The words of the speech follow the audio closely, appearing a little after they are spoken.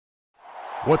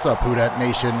What's up, Who Dat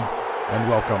Nation, and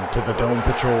welcome to the Dome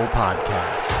Patrol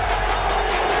Podcast.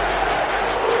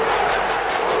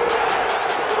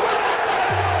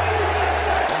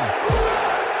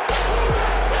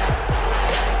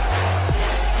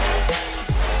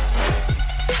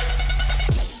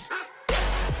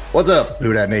 What's up,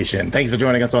 Who Dat Nation? Thanks for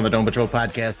joining us on the Dome Patrol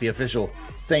Podcast, the official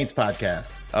Saints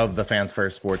podcast of the Fans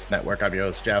First Sports Network. I'm your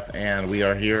host, Jeff, and we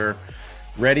are here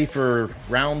ready for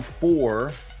round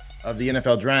 4 of the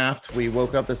NFL draft. We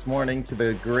woke up this morning to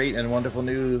the great and wonderful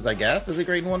news, I guess. Is it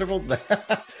great and wonderful?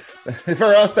 For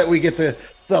us, that we get to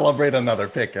celebrate another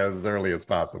pick as early as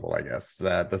possible, I guess.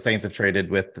 The Saints have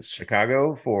traded with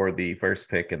Chicago for the first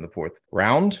pick in the 4th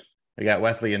round. We got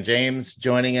Wesley and James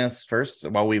joining us first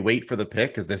while we wait for the pick,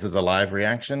 because this is a live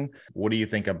reaction. What do you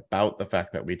think about the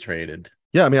fact that we traded?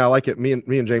 Yeah, I mean, I like it. Me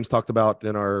and James talked about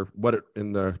in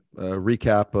the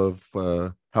recap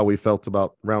of how we felt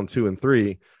about round 2 and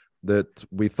 3, that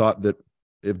we thought that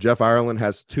if Jeff Ireland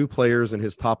has 2 players in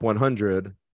his top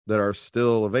 100 that are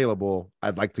still available,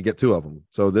 I'd like to get 2 of them.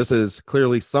 So this is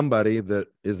clearly somebody that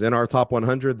is in our top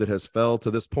 100 that has fell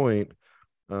to this point,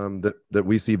 that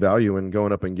we see value in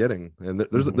going up and getting. And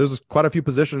there's quite a few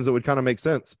positions that would kind of make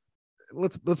sense.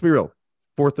 Let's be real.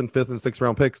 4th and 5th and 6th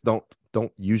round picks don't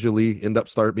usually end up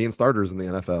being starters in the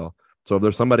NFL. So if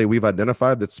there's somebody we've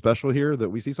identified that's special here that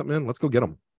we see something in, let's go get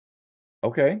them.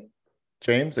 Okay.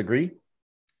 James, agree?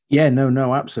 Yeah,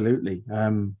 no, absolutely.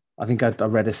 I think I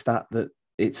read a stat that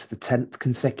it's the 10th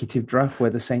consecutive draft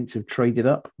where the Saints have traded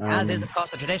up. As is, of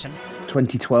course, the tradition.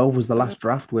 2012 was the last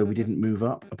draft where we didn't move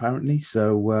up, apparently.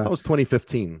 So that was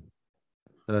 2015.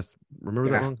 Did I remember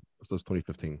that wrong? It was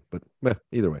 2015, but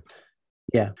either way.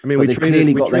 Yeah, I mean, we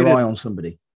clearly got their eye on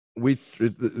somebody. It's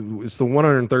the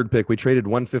 103rd pick. We traded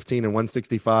 115 and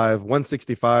 165.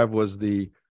 165 was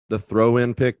the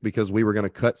throw-in pick because we were going to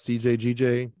cut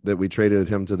CJGJ, that we traded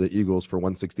him to the Eagles for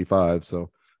 165.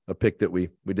 So a pick that we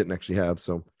didn't actually have.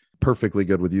 So perfectly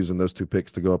good with using those 2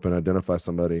 picks to go up and identify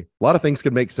somebody. A lot of things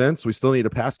could make sense. We still need a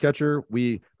pass catcher.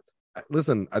 I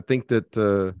think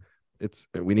that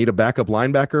we need a backup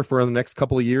linebacker for the next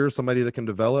couple of years, somebody that can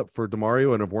develop for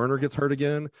DeMario, and if Werner gets hurt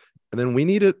again. And then we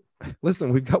need it.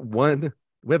 Listen, we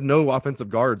have no offensive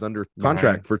guards under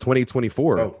contract for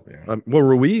 2024. Oh, yeah.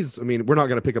 Ruiz, I mean, we're not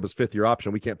going to pick up his 5th-year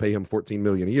option. We can't pay him $14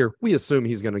 million a year. We assume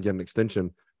he's going to get an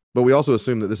extension, but we also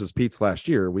assume that this is Pete's last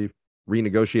year. We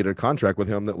renegotiated a contract with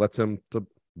him that lets him to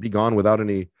be gone without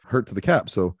any hurt to the cap.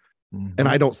 So, and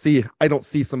I don't see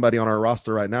somebody on our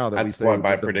roster right now that we say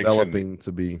we're developing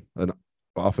to be an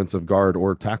offensive guard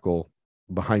or tackle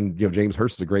behind. James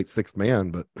Hurst is a great 6th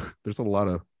man, but there's a lot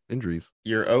of injuries.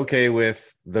 You're okay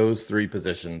with those 3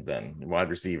 positions then? Wide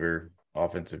receiver,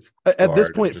 offensive at this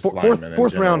point,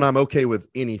 4th round, I'm okay with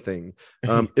anything.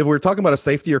 If we're talking about a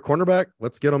safety or cornerback,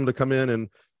 let's get them to come in and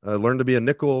learn to be a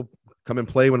nickel, come and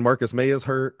play when Marcus May is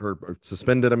hurt or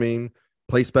suspended. I mean,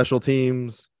 play special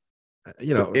teams.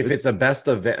 So if it's a best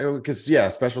of, because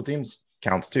special teams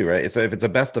counts too, right? So if it's a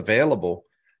best available,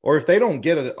 or if they don't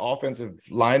get an offensive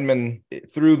lineman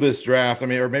through this draft, I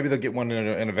mean, or maybe they'll get one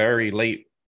in a very late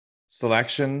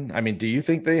selection. I mean, do you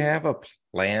think they have a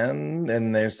plan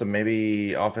and there's some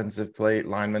maybe offensive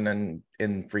linemen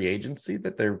in free agency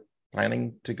that they're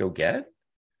planning to go get?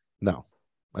 No,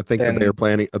 I think that they are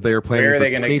planning. Where are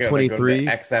they going to 2023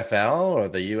 XFL or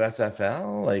the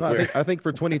USFL? I think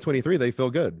for 2023 they feel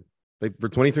good. For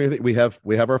 2023 we have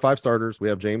our 5 starters. We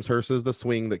have James Hurst as the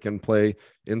swing that can play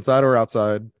inside or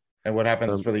outside. And what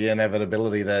happens for the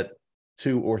inevitability that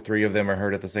 2 or 3 of them are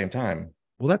hurt at the same time?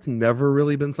 Well, that's never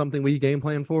really been something we game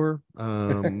plan for.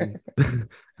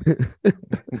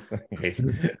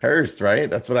 Hurst, right?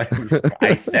 That's what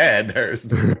I said, Hurst.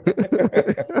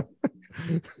 The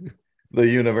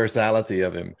universality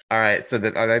of him. All right, so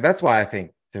that's why I think,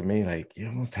 to me, you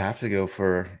almost have to go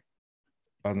for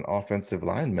an offensive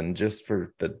lineman just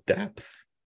for the depth.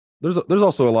 There's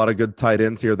also a lot of good tight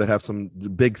ends here that have some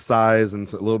big size and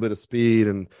a little bit of speed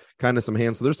and kind of some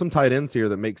hands. So there's some tight ends here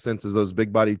that make sense as those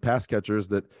big bodied pass catchers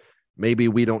that maybe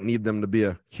we don't need them to be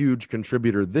a huge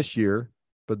contributor this year,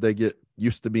 but they get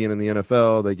used to being in the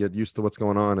NFL. They get used to what's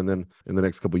going on. And then in the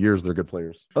next couple of years, they're good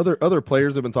players. Other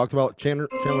players have been talked about. Chandler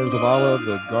Zavala,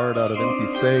 the guard out of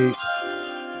NC State.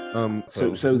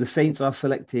 So the Saints are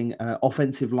selecting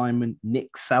offensive lineman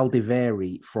Nick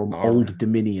Saldiveri from Old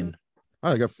Dominion.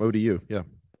 I got ODU, yeah.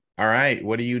 All right.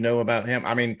 What do you know about him?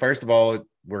 I mean, first of all,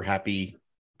 we're happy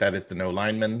that it's an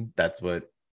O-lineman. That's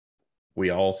what we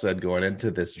all said going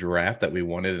into this draft, that we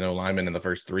wanted an O-lineman in the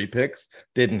first 3 picks.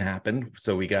 Didn't happen,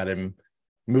 so we got him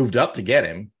moved up to get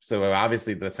him. So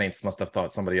obviously the Saints must have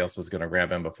thought somebody else was going to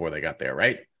grab him before they got there,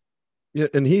 right? Yeah,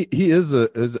 and he's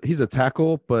a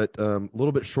tackle, but a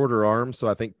little bit shorter arm. So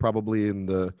I think probably in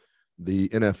the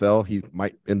NFL he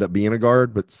might end up being a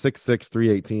guard. But 6'6",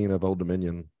 318 of Old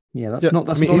Dominion. Yeah, Yeah, that's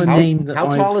I mean not a name that how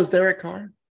tall is Derek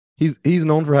Carr? he's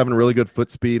known for having really good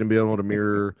foot speed and being able to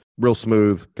mirror real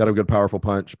smooth. Got a good powerful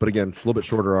punch, but again, a little bit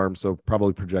shorter arm, so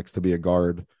probably projects to be a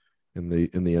guard in the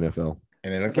NFL.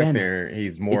 And it looks Again, like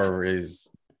he's more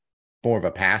of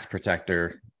a pass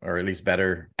protector, or at least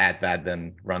better at that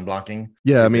than run blocking.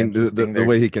 Yeah, I It's mean interesting. the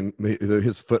way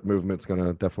his foot movement's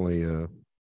gonna definitely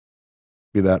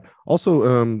be that.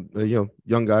 Also,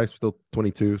 young guy, still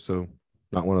 22, so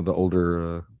not one of the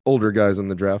older guys in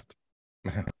the draft.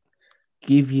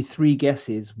 give you three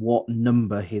guesses what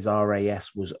number his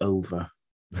RAS was over.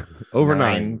 Over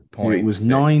 9. It was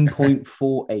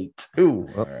 9.48. Ooh,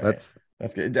 Well, right.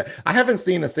 that's good. I haven't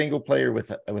seen a single player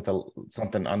with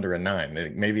something under a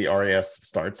 9. Maybe RAS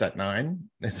starts at 9.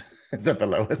 Is that the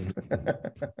lowest?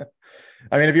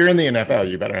 I mean, if you're in the NFL,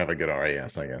 you better have a good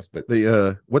RAS, I guess. But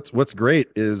the what's great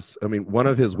is, I mean, one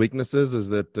of his weaknesses is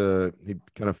that he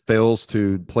kind of fails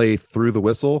to play through the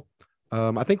whistle.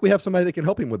 I think we have somebody that can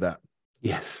help him with that.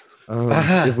 Yes.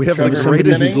 If we have the somebody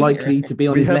greatest, who's likely to be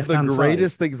on we his have the left-hand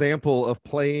greatest side. example of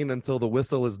playing until the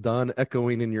whistle is done,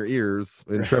 echoing in your ears,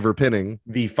 in Trevor Penning,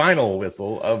 the final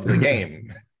whistle of the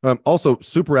game. Also,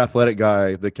 super athletic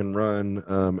guy that can run.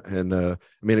 I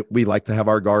mean, we like to have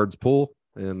our guards pull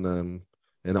and on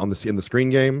in the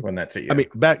screen game. When that's it. I mean,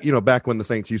 back when the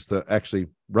Saints used to actually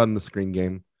run the screen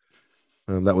game,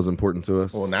 that was important to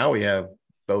us. Well, now we have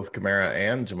both Kamara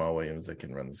and Jamal Williams that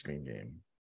can run the screen game,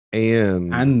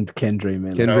 and Kendre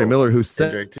Miller. Miller, who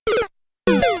said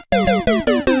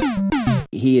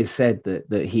he has said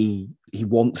that he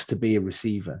wants to be a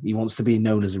receiver. He wants to be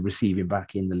known as a receiving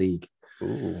back in the league.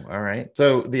 Ooh, all right.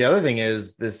 So the other thing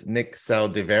is this Nick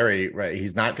Saldiveri, right?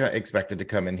 He's not expected to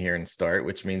come in here and start,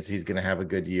 which means he's going to have a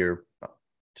good year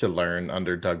to learn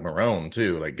under Doug Marrone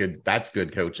too. That's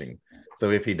good coaching. So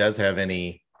if he does have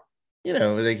any,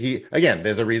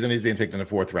 there's a reason he's being picked in the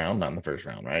 4th round, not in the 1st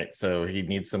round, right? So he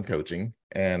needs some coaching,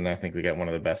 and I think we got one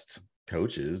of the best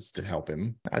coaches to help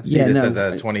him. I'd see this as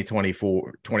a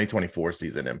 2024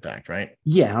 season impact, right?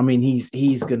 Yeah, I mean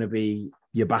he's going to be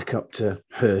your backup to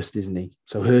Hurst, isn't he?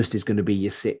 So Hurst is going to be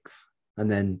your 6th,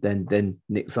 and then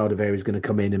Nick Saldiveri is going to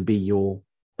come in and be your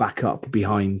backup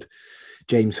behind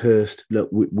James Hurst. Look,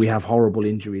 we have horrible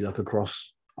injury luck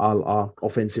across our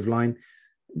offensive line.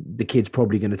 The kid's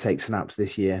probably going to take snaps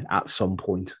this year at some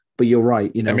point. But you're right.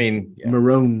 I mean,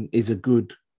 Marrone is a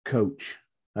good coach.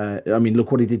 I mean,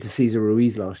 look what he did to Cesar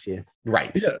Ruiz last year. Right.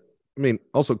 Yeah. I mean,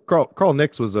 also Carl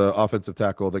Nix was an offensive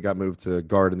tackle that got moved to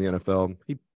guard in the NFL.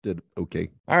 He did okay.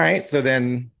 All right. So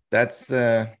then that's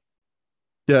yeah.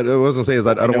 I was gonna say is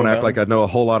I don't want to act like I know a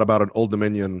whole lot about an Old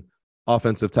Dominion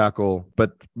offensive tackle,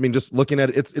 but I mean, just looking at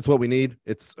it, it's what we need.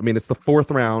 It's the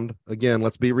 4th round. Again,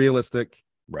 let's be realistic.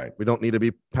 Right. We don't need to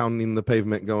be pounding the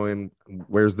pavement going,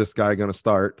 where's this guy going to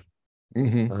start?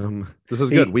 Mm-hmm. This is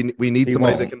good. We need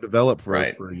somebody that can develop for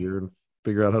a year and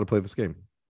figure out how to play this game.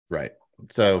 Right.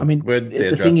 So I mean,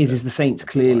 the thing is the Saints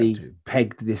clearly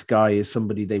pegged this guy as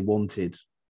somebody they wanted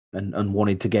and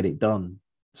wanted to get it done.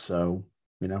 So,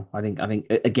 I think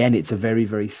again, it's a very,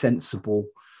 very sensible.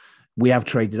 We have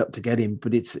traded up to get him,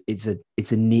 but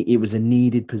it was a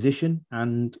needed position,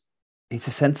 and it's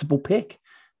a sensible pick.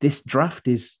 This draft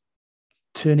is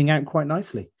turning out quite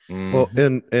nicely. Well,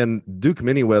 and Duke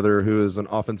Manyweather, who is an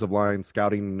offensive line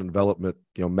scouting and development,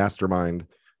 mastermind,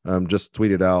 just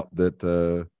tweeted out that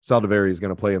Saldiveri is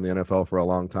going to play in the NFL for a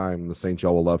long time. The Saints,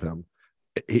 y'all will love him.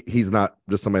 He's not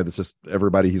just somebody that's just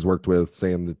everybody he's worked with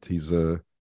saying that he's going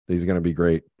to be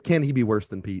great. Can he be worse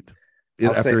than Pete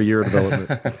after a year of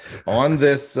development? On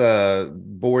this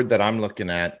board that I'm looking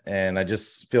at, and I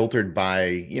just filtered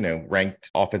by,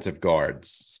 ranked offensive guards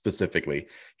specifically,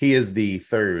 he is the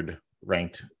 3rd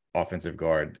ranked offensive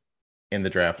guard in the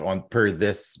draft per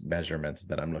this measurement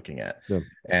that I'm looking at. Yeah.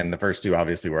 And the first 2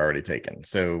 obviously were already taken.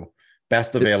 So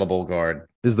best available guard.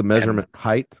 Is the measurement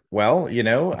height? Well,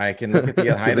 I can look at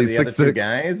the height of the other 2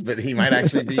 guys, but he might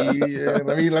actually be,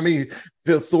 let me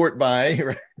sort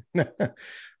by.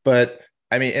 But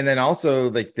I mean, and then also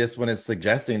this one is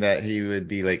suggesting that he would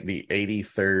be the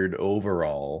 83rd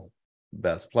overall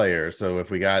best player. So if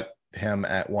we got him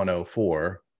at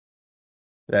 104,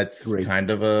 that's kind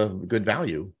of a good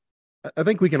value. I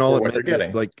think we can all admit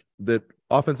that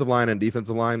offensive line and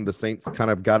defensive line, the Saints kind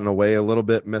of gotten away a little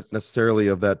bit necessarily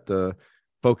of that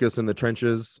focus in the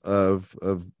trenches of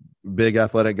big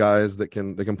athletic guys that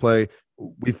can play.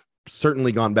 We've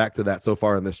certainly gone back to that so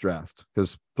far in this draft,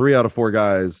 because 3 out of 4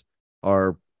 guys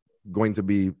are going to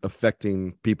be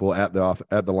affecting people at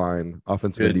the line,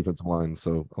 offensive and defensive line.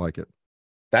 So I like it.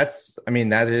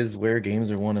 That is where games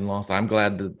are won and lost. I'm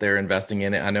glad that they're investing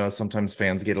in it. I know sometimes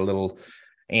fans get a little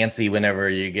antsy whenever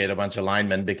you get a bunch of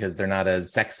linemen because they're not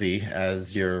as sexy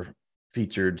as your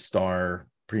featured star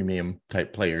premium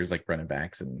type players like running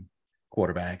backs and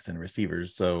quarterbacks and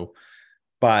receivers. So,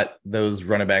 but those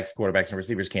running backs, quarterbacks, and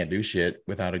receivers can't do shit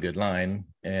without a good line.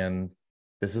 And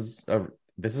this is a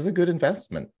good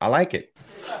investment. I like it.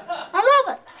 I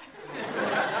love it.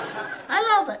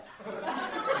 I love it.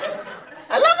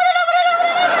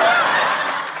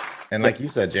 And like you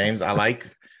said, James, I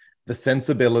like the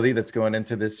sensibility that's going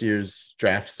into this year's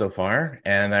draft so far.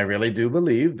 And I really do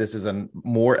believe this is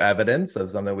more evidence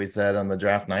of something we said on the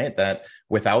draft night, that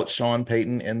without Sean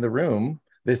Payton in the room,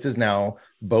 this is now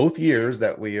both years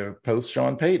that we are post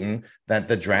Sean Payton, that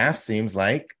the draft seems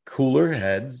like cooler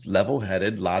heads,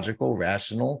 level-headed, logical,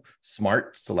 rational,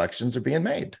 smart selections are being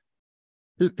made.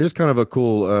 Here's kind of a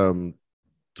cool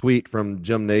tweet from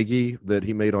Jim Nagy that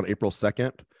he made on April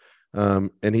 2nd.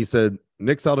 And he said,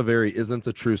 Nick Saldiveri isn't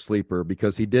a true sleeper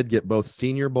because he did get both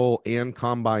Senior Bowl and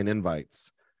Combine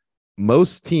invites.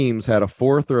 Most teams had a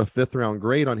 4th or a 5th round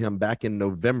grade on him back in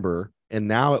November, and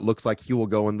now it looks like he will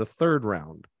go in the 3rd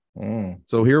round.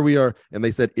 So here we are. And they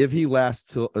said if he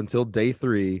lasts until day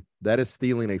 3, that is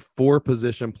stealing a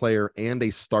 4-position player and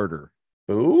a starter.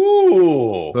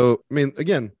 Ooh. So, I mean,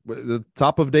 again, the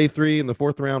top of day 3 in the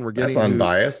 4th round, we're getting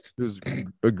unbiased, who's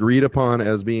agreed upon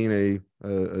as being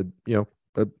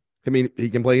I mean, he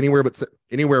can play anywhere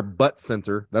but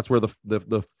center. That's where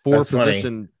the 4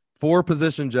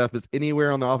 position, Jeff, is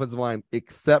anywhere on the offensive line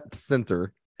except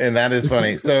center. And that is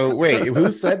funny. So wait,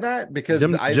 who said that? Because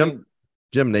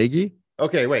Jim Nagy.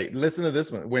 Okay, wait, listen to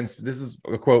this one. This is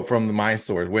a quote from my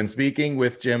source. When speaking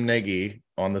with Jim Nagy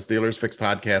on the Steelers Fix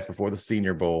podcast before the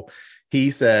Senior Bowl,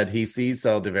 he said he sees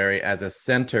Saldiveri as a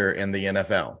center in the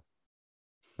NFL.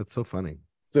 That's so funny.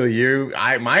 So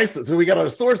so we got our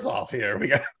source off here. We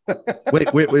got wait.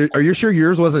 Are you sure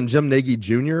yours wasn't Jim Nagy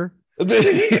Jr.?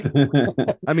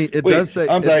 I mean, does say.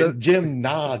 I'm sorry, Jim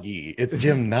Nagy. It's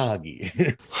Jim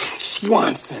Nagy.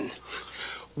 Swanson.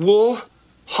 Wool.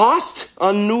 Host.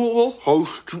 Annual.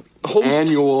 Host.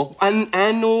 Annual.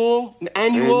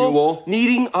 Annual.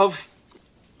 Meeting of.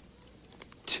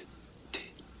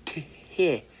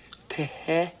 Yeah.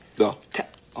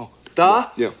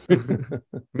 I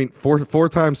mean,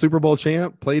 four-time Super Bowl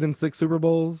champ, played in 6 Super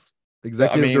Bowls,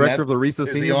 executive director of the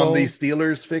Reese's Senior Bowl. On the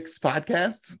Steelers Fix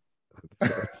podcast?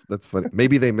 That's funny.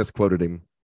 Maybe they misquoted him.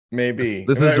 Maybe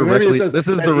this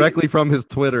is directly from his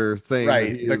Twitter saying,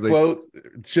 right. The quote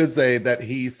should say that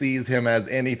he sees him as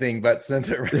anything but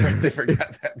center. They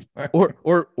forgot that part.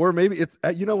 Or maybe it's,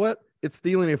 you know what? It's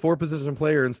stealing a 4-position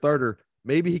player and starter.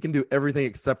 Maybe he can do everything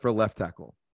except for left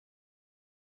tackle.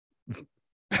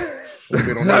 We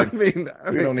don't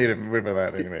need to whip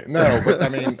that anyway. No, but I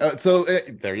mean,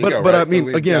 there you go. But right? I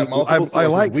mean, again, I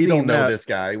like we don't know that. This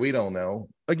guy. We don't know.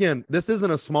 Again, this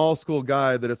isn't a small school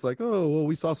guy that it's like, oh, well,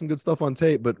 we saw some good stuff on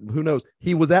tape, but who knows?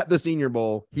 He was at the Senior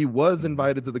Bowl. He was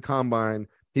invited to the Combine.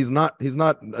 He's not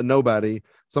a nobody.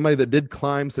 Somebody that did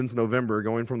climb since November,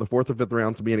 going from the 4th or 5th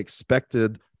round to being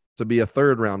expected to be a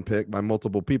 3rd round pick by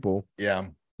multiple people. Yeah.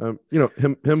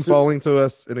 Him falling to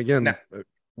us, and again. Now,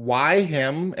 why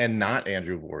him and not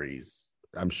Andrew Voorhees?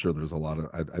 I'm sure there's a lot of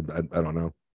I don't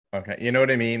know. Okay, you know what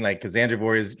I mean? Like, because Andrew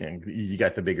Voorhees, you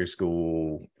got the bigger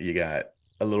school, you got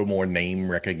a little more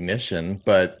name recognition,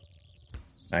 but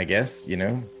I guess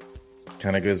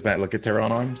kind of goes back. Look at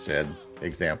Teron Armstead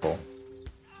example.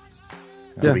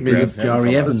 Yeah,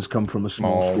 Jari Evans come from a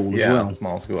small school as well.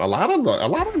 Small school. A lot of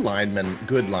linemen,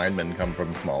 good linemen, come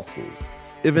from small schools.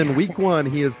 If in week 1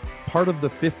 he is part of the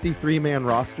 53-man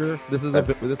roster, this is a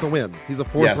win. He's a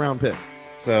 4th round pick.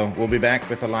 So we'll be back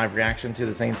with a live reaction to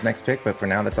the Saints' next pick. But for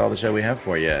now, that's all the show we have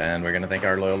for you. And we're going to thank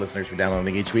our loyal listeners for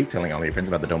downloading each week, telling all your friends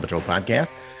about the Dome Patrol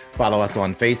podcast. Follow us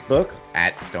on Facebook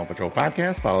at Dome Patrol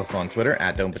Podcast. Follow us on Twitter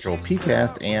at Dome Patrol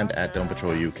PCast and at Dome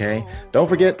Patrol UK. Don't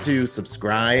forget to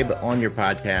subscribe on your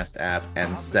podcast app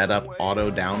and set up auto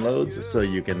downloads so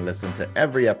you can listen to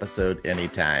every episode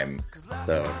anytime.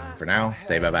 So for now,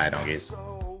 say bye-bye, donkeys.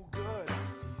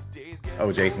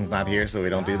 Oh, Jason's not here, so we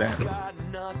don't do that.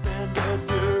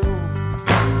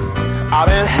 I've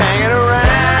been hanging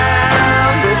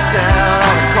around this town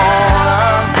on the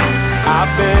corner.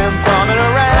 I've been bumming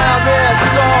around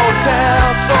this old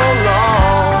town so long.